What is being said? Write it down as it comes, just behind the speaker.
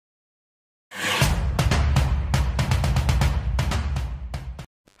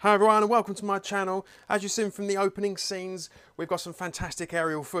Hi everyone and welcome to my channel. As you've seen from the opening scenes, we've got some fantastic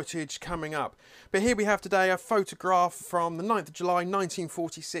aerial footage coming up. But here we have today a photograph from the 9th of July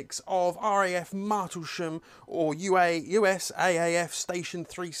 1946 of RAF Martlesham or USAAF Station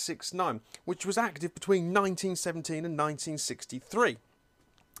 369, which was active between 1917 and 1963.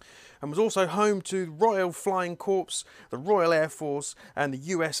 And was also home to the Royal Flying Corps, the Royal Air Force and the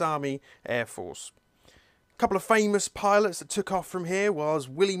US Army Air Force. A couple of famous pilots that took off from here was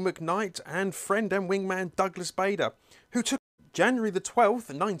Willie McKnight and friend and wingman Douglas Bader, who took January the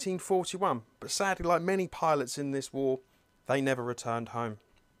 12th, 1941. But sadly, like many pilots in this war, they never returned home.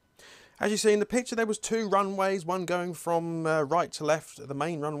 As you see in the picture, there was two runways, one going from right to left, the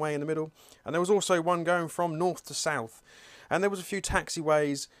main runway in the middle, and there was also one going from north to south. And there was a few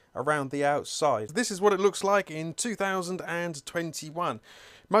taxiways around the outside. This is what it looks like in 2021.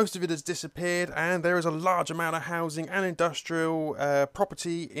 Most of it has disappeared and there is a large amount of housing and industrial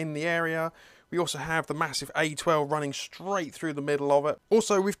property in the area. We also have the massive A12 running straight through the middle of it.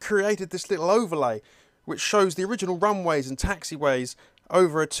 Also, we've created this little overlay which shows the original runways and taxiways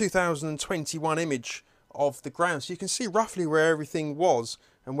over a 2021 image of the ground. So you can see roughly where everything was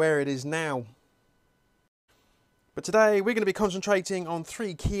and where it is now. But today we're going to be concentrating on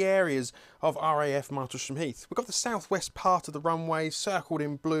three key areas of RAF Martlesham Heath. We've got the southwest part of the runway circled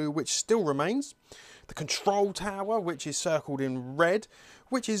in blue, which still remains. The control tower, which is circled in red,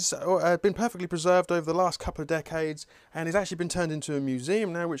 which has been perfectly preserved over the last couple of decades and has actually been turned into a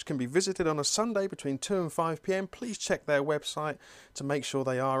museum now, which can be visited on a Sunday between 2 and 5 PM. Please check their website to make sure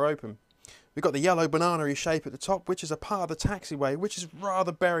they are open. We've got the yellow banana-y shape at the top, which is a part of the taxiway, which is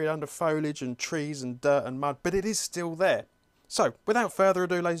rather buried under foliage and trees and dirt and mud, but it is still there. So, without further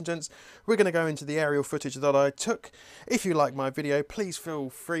ado, ladies and gents, we're going to go into the aerial footage that I took. If you like my video, please feel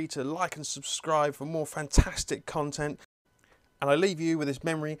free to like and subscribe for more fantastic content. And I leave you with this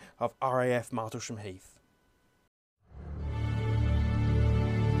memory of RAF Martlesham Heath.